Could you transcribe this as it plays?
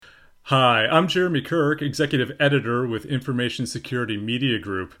Hi, I'm Jeremy Kirk, Executive Editor with Information Security Media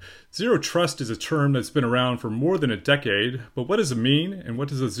Group. Zero Trust is a term that's been around for more than a decade, but what does it mean and what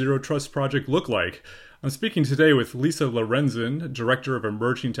does a Zero Trust project look like? I'm speaking today with Lisa Lorenzen, Director of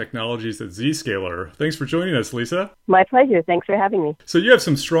Emerging Technologies at Zscaler. Thanks for joining us, Lisa. My pleasure. Thanks for having me. So you have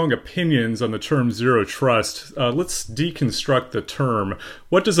some strong opinions on the term Zero Trust. Let's deconstruct the term.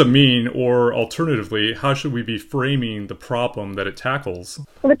 What does it mean, or alternatively, how should we be framing the problem that it tackles?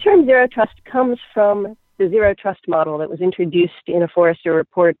 Well, the term Zero Trust comes from the Zero Trust model that was introduced in a Forrester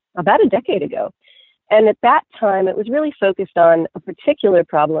report about a decade ago. And at that time, it was really focused on a particular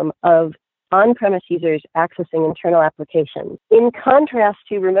problem of on-premise users accessing internal applications. In contrast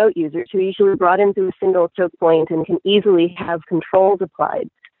to remote users who are usually brought in through a single choke point and can easily have controls applied,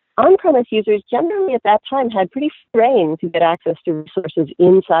 on-premise users generally at that time had pretty free rein to get access to resources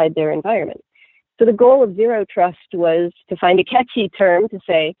inside their environment. So the goal of Zero Trust was to find a catchy term to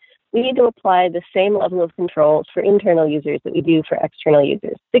say, we need to apply the same level of controls for internal users that we do for external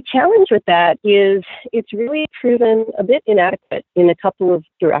users. The challenge with that is it's really proven a bit inadequate in a couple of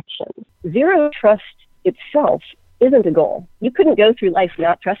directions. Zero Trust itself isn't a goal. You couldn't go through life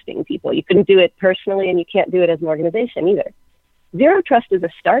not trusting people. You couldn't do it personally, and you can't do it as an organization either. Zero Trust is a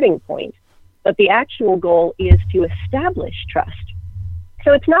starting point, but the actual goal is to establish trust.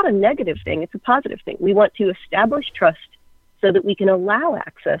 So it's not a negative thing, it's a positive thing. We want to establish trust so that we can allow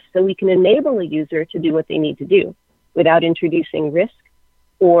access, so we can enable a user to do what they need to do without introducing risk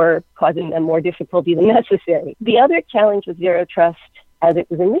or causing them more difficulty than necessary. The other challenge with Zero Trust, as it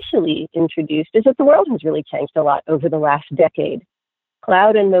was initially introduced, is that the world has really changed a lot over the last decade.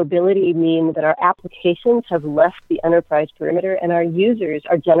 Cloud and mobility mean that our applications have left the enterprise perimeter and our users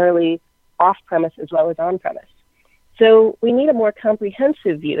are generally off-premise as well as on-premise. So we need a more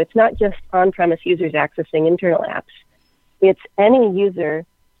comprehensive view. It's not just on-premise users accessing internal apps. It's any user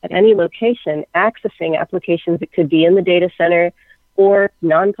at any location accessing applications that could be in the data center or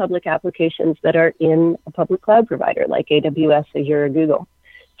non-public applications that are in a public cloud provider like AWS, Azure, or Google.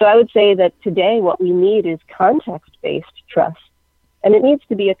 So I would say that today what we need is context-based trust. And it needs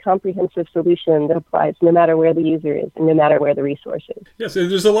to be a comprehensive solution that applies no matter where the user is and no matter where the resource is. Yes,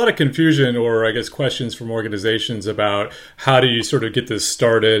 there's a lot of confusion or I guess questions from organizations about how do you sort of get this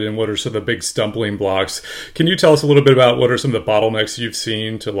started and what are some of the big stumbling blocks. Can you tell us a little bit about what are some of the bottlenecks you've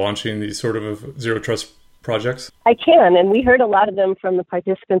seen to launching these sort of Zero Trust projects? I can, and we heard a lot of them from the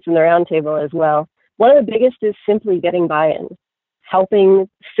participants in the roundtable as well. One of the biggest is simply getting buy-in, helping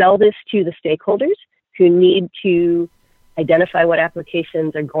sell this to the stakeholders who need to identify what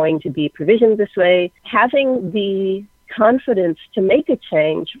applications are going to be provisioned this way, having the confidence to make a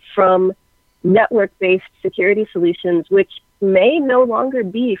change from network-based security solutions, which may no longer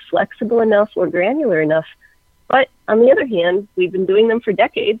be flexible enough or granular enough. But on the other hand, we've been doing them for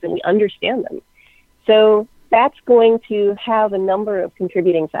decades and we understand them. So that's going to have a number of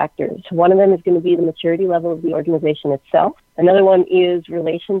contributing factors. One of them is going to be the maturity level of the organization itself. Another one is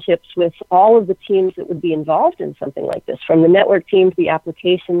relationships with all of the teams that would be involved in something like this, from the network team to the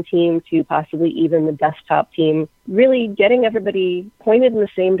application team to possibly even the desktop team, really getting everybody pointed in the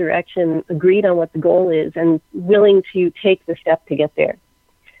same direction, agreed on what the goal is, and willing to take the step to get there.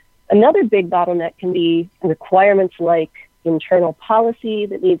 Another big bottleneck can be requirements like internal policy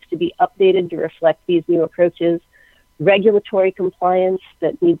that needs to be updated to reflect these new approaches, regulatory compliance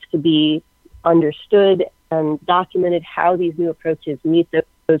that needs to be understood and documented how these new approaches meet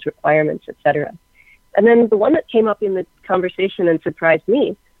those requirements, et cetera. And then the one that came up in the conversation and surprised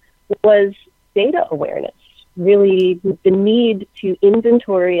me was data awareness, really the need to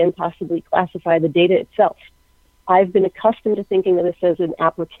inventory and possibly classify the data itself. I've been accustomed to thinking of this as an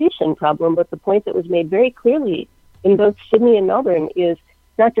application problem, but the point that was made very clearly in both Sydney and Melbourne is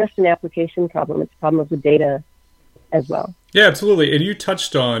not just an application problem, it's a problem of the data as well. Yeah, absolutely. And you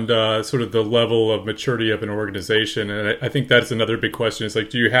touched on sort of the level of maturity of an organization. And I think that's another big question. Is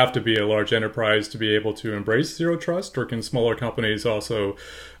like, do you have to be a large enterprise to be able to embrace Zero Trust, or can smaller companies also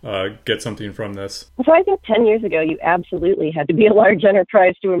get something from this? So I think 10 years ago, you absolutely had to be a large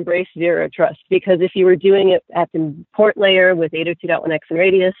enterprise to embrace Zero Trust, because if you were doing it at the port layer with 802.1x and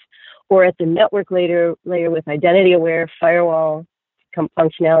Radius, or at the network layer with identity-aware firewall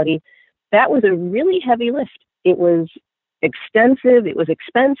functionality, that was a really heavy lift. It was extensive, it was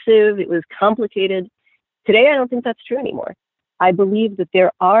expensive, it was complicated. Today, I don't think that's true anymore. I believe that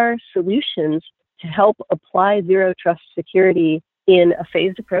there are solutions to help apply Zero Trust security in a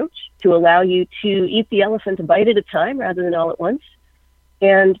phased approach to allow you to eat the elephant a bite at a time rather than all at once,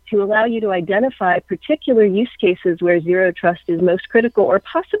 and to allow you to identify particular use cases where Zero Trust is most critical or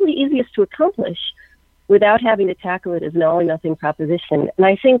possibly easiest to accomplish without having to tackle it as an all or nothing proposition. And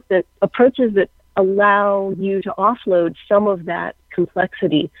I think that approaches that allow you to offload some of that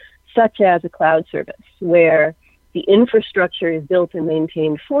complexity, such as a cloud service, where the infrastructure is built and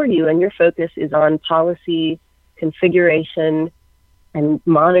maintained for you, and your focus is on policy, configuration, and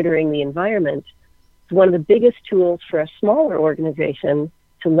monitoring the environment. It's one of the biggest tools for a smaller organization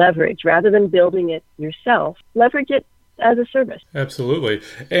to leverage. Rather than building it yourself, leverage it as a service. Absolutely.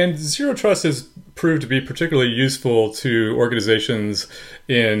 And Zero Trust has proved to be particularly useful to organizations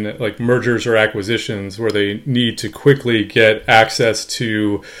in like mergers or acquisitions where they need to quickly get access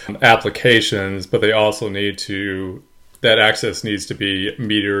to applications, but they also that access needs to be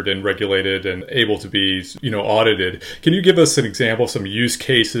metered and regulated and able to be, audited. Can you give us an example, some use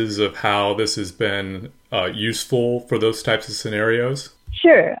cases of how this has been useful for those types of scenarios?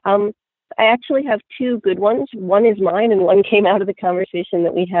 Sure. I actually have two good ones. One is mine and one came out of the conversation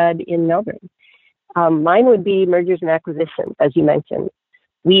that we had in Melbourne. Mine would be mergers and acquisitions, as you mentioned.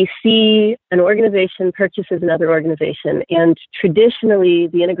 We see an organization purchases another organization, and traditionally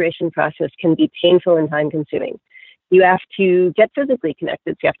the integration process can be painful and time-consuming. You have to get physically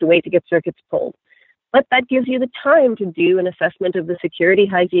connected, so you have to wait to get circuits pulled. But that gives you the time to do an assessment of the security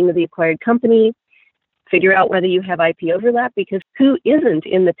hygiene of the acquired company, figure out whether you have IP overlap, because who isn't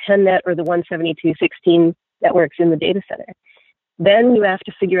in the 10-net or the 172.16 networks in the data center? Then you have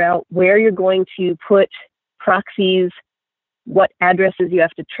to figure out where you're going to put proxies, what addresses you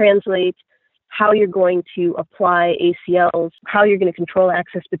have to translate, how you're going to apply ACLs, how you're going to control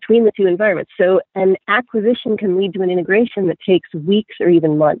access between the two environments. So an acquisition can lead to an integration that takes weeks or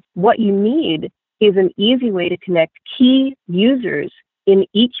even months. What you need is an easy way to connect key users in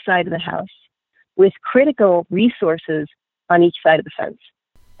each side of the house with critical resources on each side of the fence,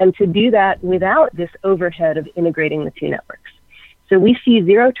 and to do that without this overhead of integrating the two networks. So we see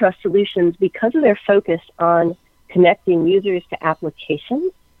Zero Trust solutions, because of their focus on connecting users to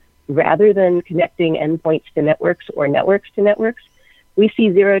applications rather than connecting endpoints to networks or networks to networks. We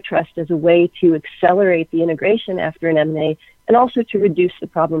see Zero Trust as a way to accelerate the integration after an M&A and also to reduce the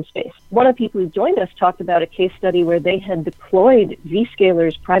problem space. One of the people who joined us talked about a case study where they had deployed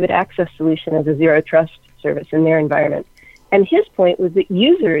Zscaler's private access solution as a Zero Trust service in their environment. And his point was that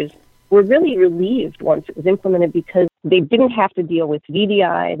users were really relieved once it was implemented because they didn't have to deal with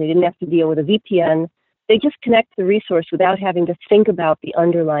VDI, they didn't have to deal with a VPN. They just connect the resource without having to think about the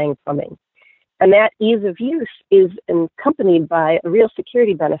underlying plumbing. And that ease of use is accompanied by a real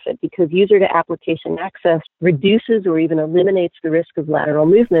security benefit, because user-to-application access reduces or even eliminates the risk of lateral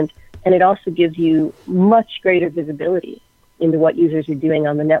movement, and it also gives you much greater visibility into what users are doing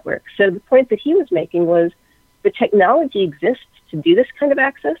on the network. So the point that he was making was the technology exists to do this kind of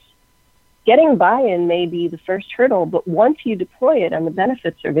access. Getting buy-in may be the first hurdle, but once you deploy it and the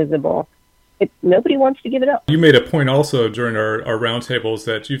benefits are visible, nobody wants to give it up. You made a point also during our roundtables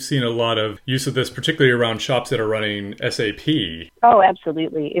that you've seen a lot of use of this, particularly around shops that are running SAP. Oh,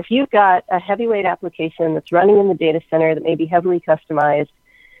 absolutely. If you've got a heavyweight application that's running in the data center that may be heavily customized,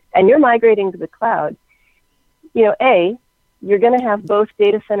 and you're migrating to the cloud, you're going to have both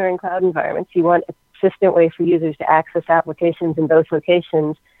data center and cloud environments. You want a consistent way for users to access applications in both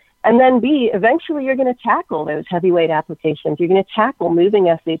locations. And then B, eventually you're going to tackle those heavyweight applications. You're going to tackle moving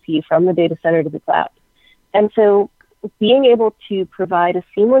SAP from the data center to the cloud. And so being able to provide a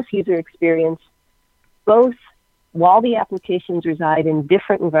seamless user experience, both while the applications reside in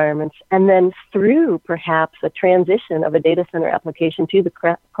different environments, and then through perhaps a transition of a data center application to the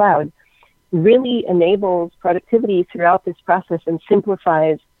cloud, really enables productivity throughout this process and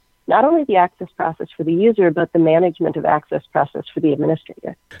simplifies not only the access process for the user, but the management of access process for the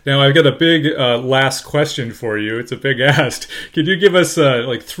administrator. Now, I've got a big last question for you. It's a big ask. Could you give us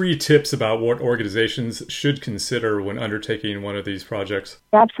 3 tips about what organizations should consider when undertaking one of these projects?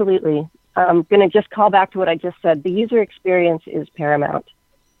 Absolutely. I'm going to just call back to what I just said. The user experience is paramount.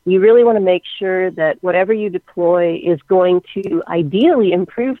 You really want to make sure that whatever you deploy is going to ideally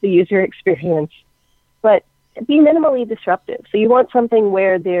improve the user experience, but be minimally disruptive. So you want something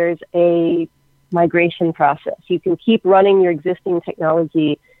where there's a migration process. You can keep running your existing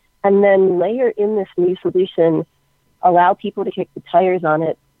technology and then layer in this new solution, allow people to kick the tires on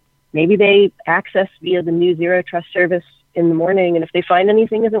it. Maybe they access via the new Zero Trust service in the morning, and if they find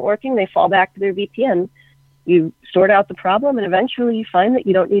anything isn't working, they fall back to their VPN. You sort out the problem, and eventually you find that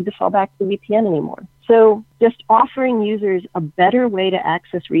you don't need to fall back to the VPN anymore. So just offering users a better way to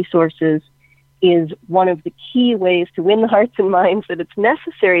access resources is one of the key ways to win the hearts and minds that it's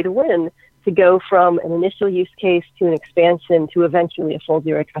necessary to win, to go from an initial use case to an expansion to eventually a full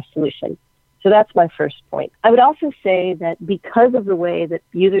Zero Trust solution. So that's my first point. I would also say that because of the way that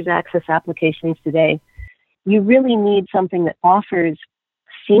users access applications today, You really need something that offers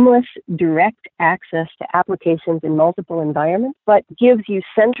seamless, direct access to applications in multiple environments, but gives you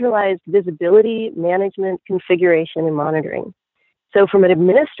centralized visibility, management, configuration, and monitoring. So from an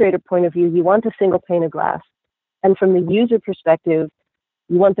administrator point of view, you want a single pane of glass. And from the user perspective,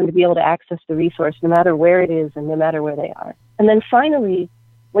 you want them to be able to access the resource no matter where it is and no matter where they are. And then finally,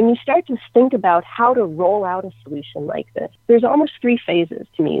 when you start to think about how to roll out a solution like this, there's almost three phases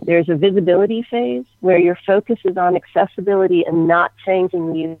to me. There's a visibility phase where your focus is on accessibility and not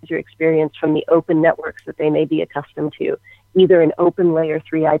changing the user experience from the open networks that they may be accustomed to, either an open layer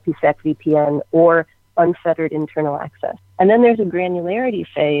 3 IPsec VPN or unfettered internal access. And then there's a granularity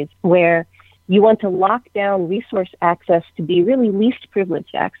phase where you want to lock down resource access to be really least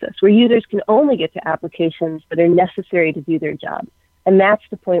privileged access, where users can only get to applications that are necessary to do their job. And that's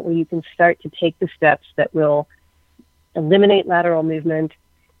the point where you can start to take the steps that will eliminate lateral movement,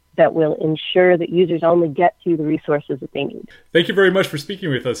 that will ensure that users only get to the resources that they need. Thank you very much for speaking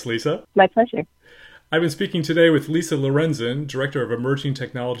with us, Lisa. My pleasure. I've been speaking today with Lisa Lorenzen, Director of Emerging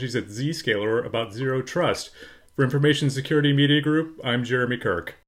Technologies at Zscaler, about Zero Trust. For Information Security Media Group, I'm Jeremy Kirk.